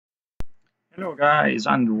Hello guys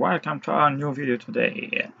and welcome to our new video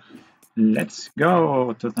today. Let's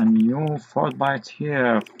go to the new Fortbyte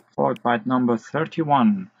here, Fortbyte number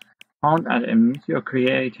 31, found at a Meteor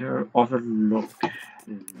Crater Overlook.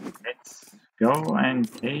 Let's go and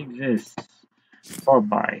take this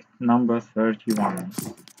Fortbyte number 31.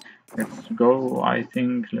 Let's go, I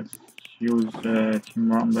think let's use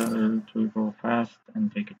Team Rumble to go fast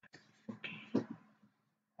and take it. Okay.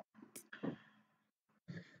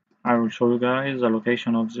 I will show you guys the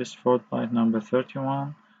location of this Fortbyte number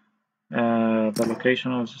 31. The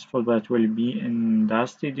location of this Fortbyte will be in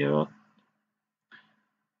Dusty Divot.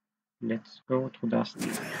 Let's go to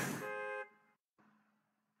Dusty.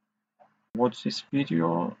 Watch this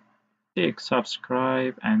video, click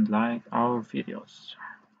subscribe and like our videos.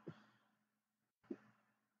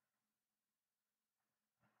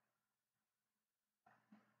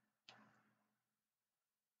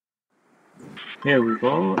 Here we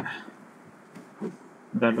go.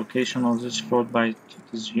 The location of this Fortbyte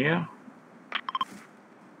is here.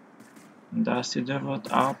 Dusty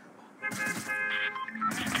Divot up.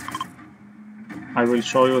 I will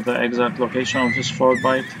show you the exact location of this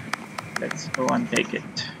Fortbyte. Let's go and take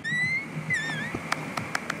it.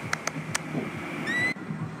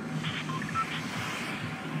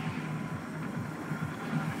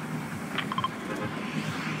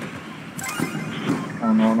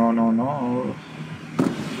 Oh no no no no.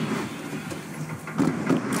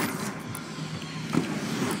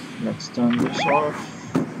 Let's turn this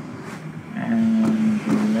off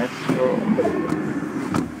and let's go.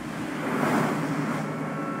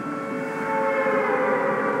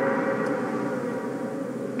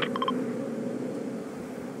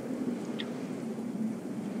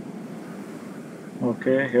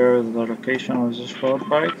 Okay, here is the location of this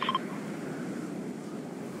Fortbyte.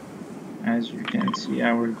 As you can see,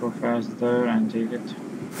 I will go fast there and take it.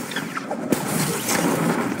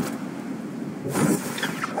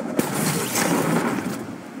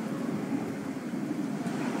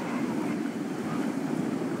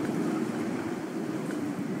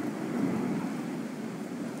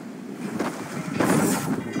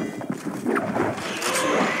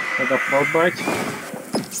 For the Fortbyte.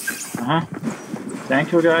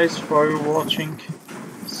 Thank you guys for watching.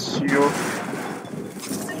 See you.